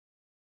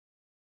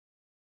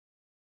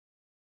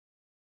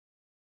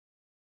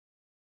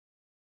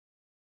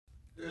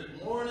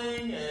Good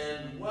morning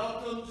and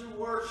welcome to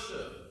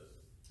worship.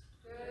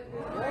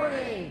 Good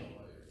morning.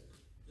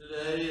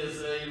 Today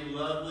is a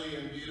lovely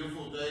and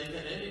beautiful day.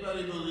 Can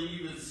anybody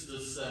believe it's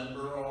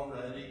December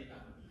already?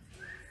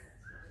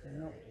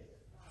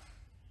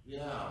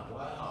 Yeah,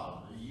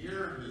 wow. The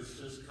year has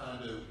just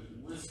kind of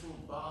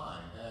whistled by,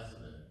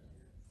 hasn't it?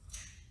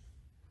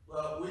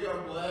 Well, we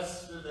are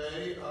blessed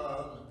today.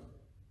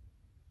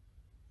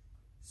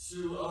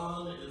 Sue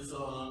Ann is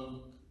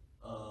on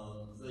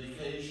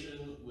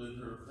vacation with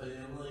her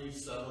family,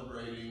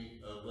 celebrating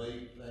a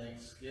late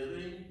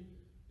Thanksgiving,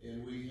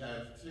 and we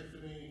have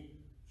Tiffany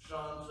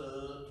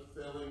Shanta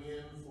filling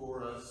in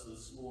for us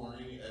this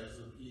morning as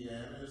a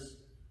pianist.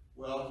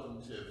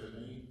 Welcome,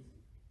 Tiffany.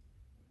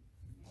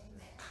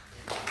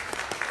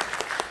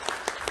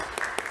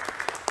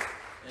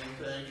 And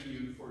thank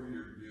you for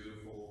your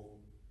beautiful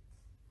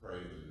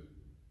prelude.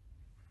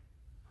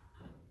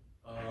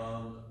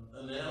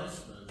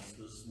 Announcements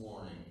this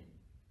morning.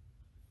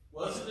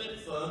 Wasn't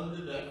it fun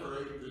to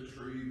decorate the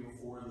tree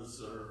before the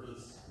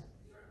service?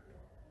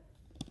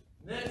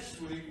 Next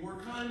week, we're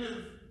kind of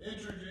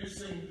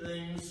introducing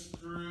things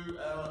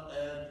throughout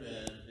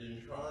Advent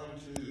and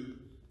trying to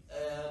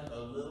add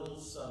a little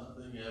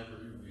something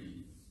every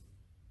week.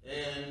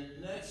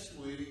 And next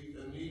week,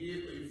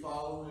 immediately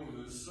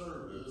following the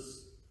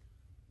service,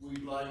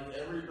 we'd like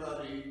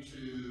everybody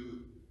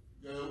to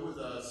go with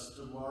us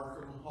to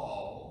Markham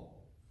Hall.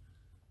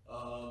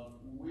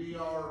 We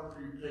are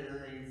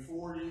preparing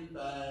 40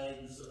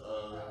 bags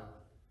of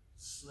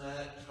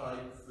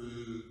snack-type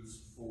foods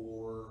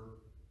for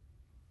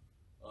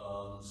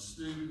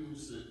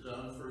students at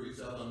Dumfries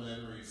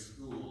Elementary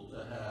School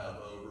to have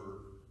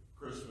over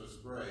Christmas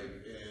break.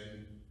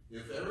 And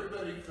if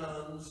everybody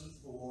comes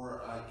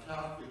for, I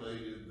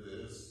calculated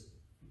this,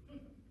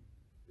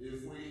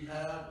 if we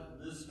have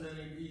this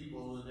many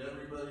people and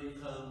everybody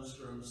comes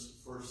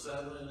for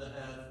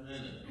 7.5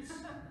 minutes,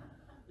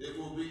 it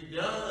will be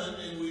done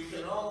and we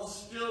can all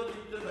still be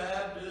the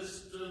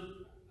Baptist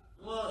to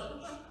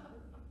lunch,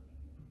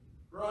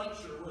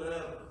 brunch, or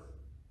whatever.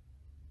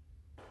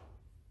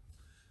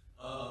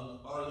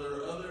 Are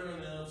there other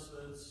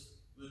announcements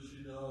that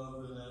you know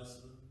of,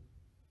 Vanessa?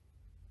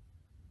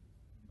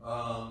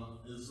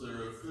 Is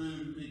there a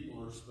food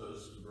people are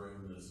supposed to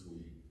bring this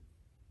week?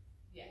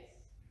 Yes,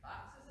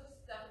 boxes of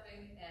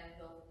stuffing and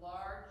the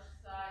large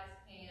size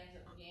cans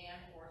of yam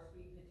or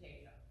sweet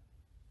potato.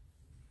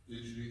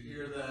 Did you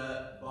hear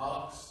that?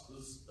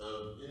 Boxes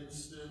of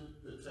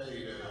instant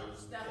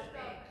potatoes.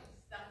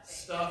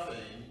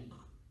 Stuffing.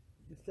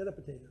 Instead of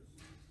potatoes.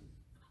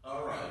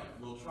 All right,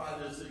 we'll try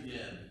this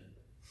again.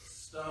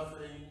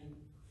 Stuffing,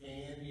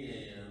 canned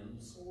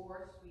yams.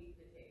 Or sweet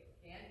potato.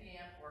 Canned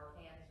yam or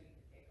canned sweet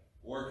potato.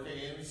 Or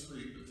canned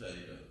sweet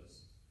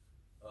potatoes.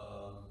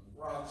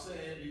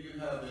 Roxanne, do you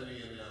have any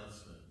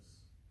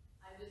announcements?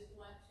 I just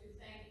want to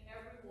thank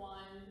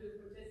everyone who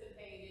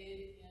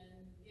participated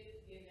in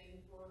gift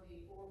giving for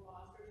the 4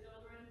 foster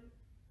children.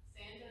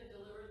 Santa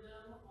delivered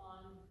them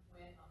on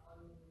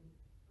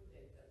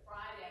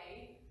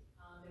Friday.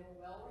 They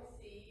were well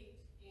received,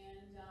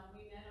 and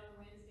we met on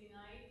Wednesday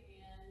night,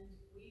 and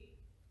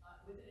we,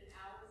 within an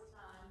hour's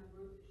time, the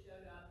group that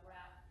showed up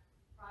wrapped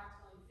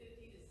approximately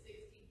 50 to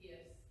 60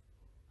 gifts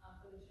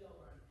for the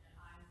children. And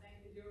I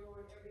thank the dear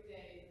Lord every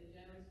day for the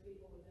generous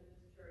people within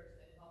this church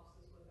that helps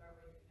us with our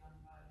Reaching Young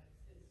projects.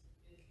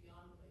 It's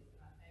beyond belief,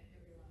 and I thank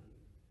every one of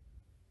you.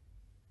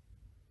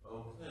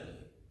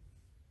 Okay.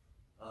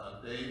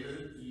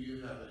 David, do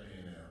you have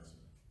any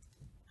announcements?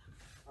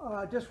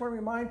 Just want to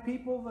remind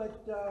people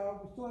that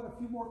we still have a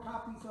few more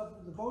copies of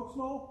the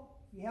devotional.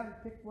 If you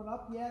haven't picked one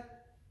up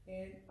yet,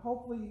 and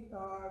hopefully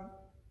a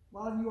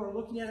lot of you are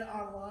looking at it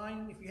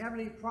online. If you have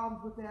any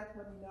problems with that,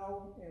 let me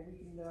know, and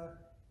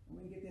we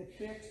can get that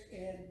fixed.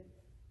 And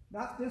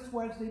not this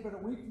Wednesday, but a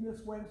week from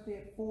this Wednesday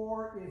at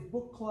 4 is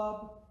book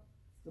club,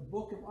 the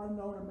Book of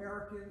Unknown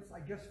Americans. I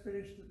just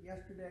finished it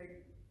yesterday.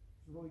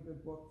 It's a really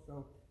good book.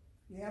 So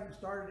if you haven't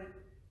started it,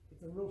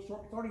 it's a real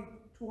short. It's only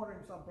 200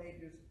 and some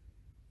pages.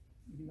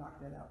 You can knock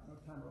that out, no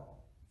time at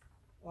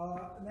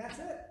all. And that's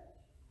it.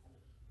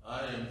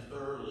 I am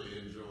thoroughly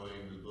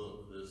enjoying the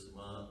book this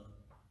month,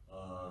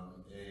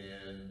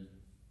 and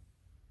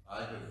I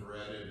have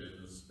read it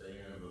in the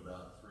span of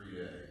about 3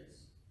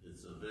 days.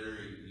 It's a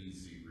very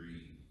easy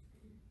read.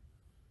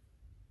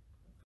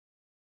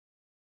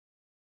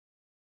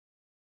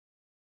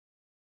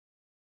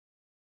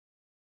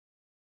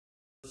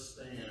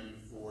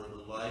 Stand for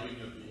the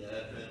lighting of the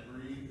Advent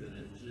wreath, and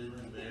if Jim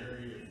and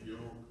Mary, if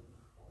you'll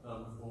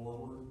come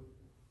forward.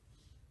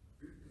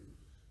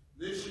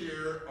 This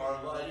year,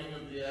 our lighting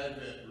of the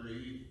Advent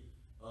wreath,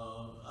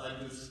 I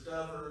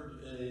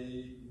discovered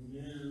a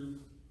new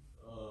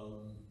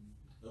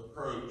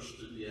approach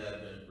to the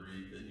Advent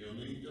wreath, and you'll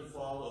need to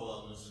follow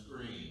on the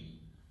screen.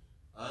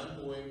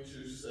 I'm going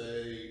to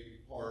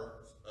say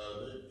part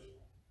of it,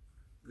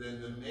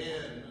 then the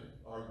men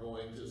are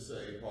going to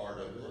say part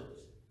of it,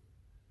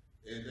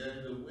 and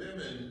then the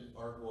women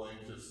are going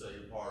to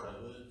say part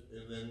of it,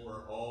 and then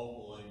we're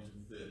all going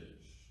to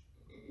finish.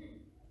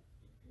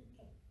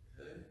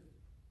 Okay?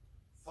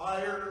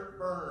 Fire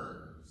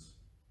burns.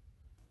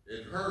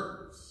 It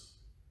hurts.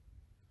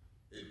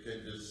 It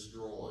can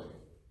destroy.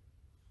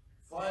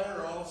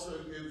 Fire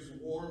also gives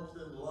warmth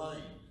and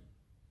light.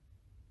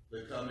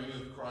 The coming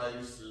of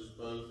Christ is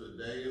both a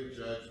day of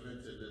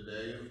judgment and a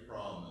day of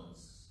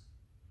promise.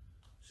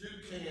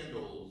 Two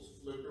candles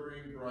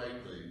flickering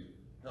brightly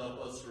help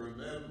us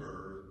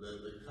remember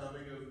that the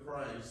coming of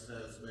Christ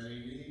has many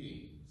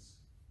meanings.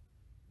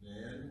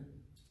 Men,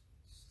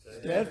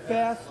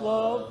 Steadfast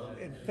love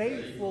and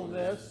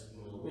faithfulness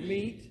will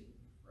meet.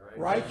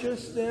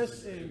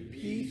 Righteousness and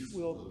peace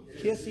will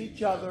kiss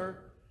each other.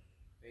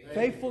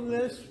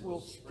 Faithfulness will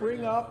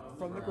spring up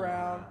from the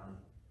ground,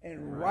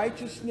 and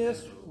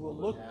righteousness will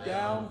look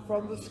down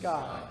from the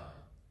sky.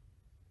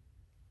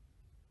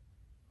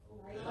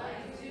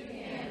 Like two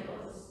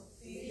candles,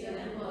 see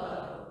them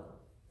glow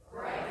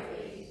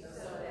brightly, so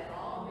that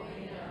all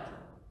may know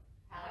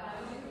how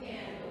two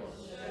candles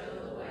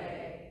show the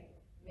way,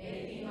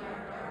 making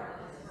our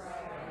darkness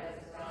bright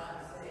as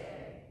God's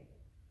day.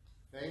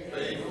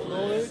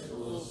 Faithfulness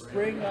will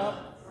spring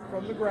up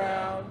from the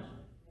ground,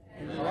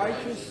 and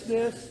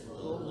righteousness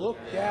will look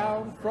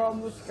down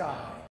from the sky.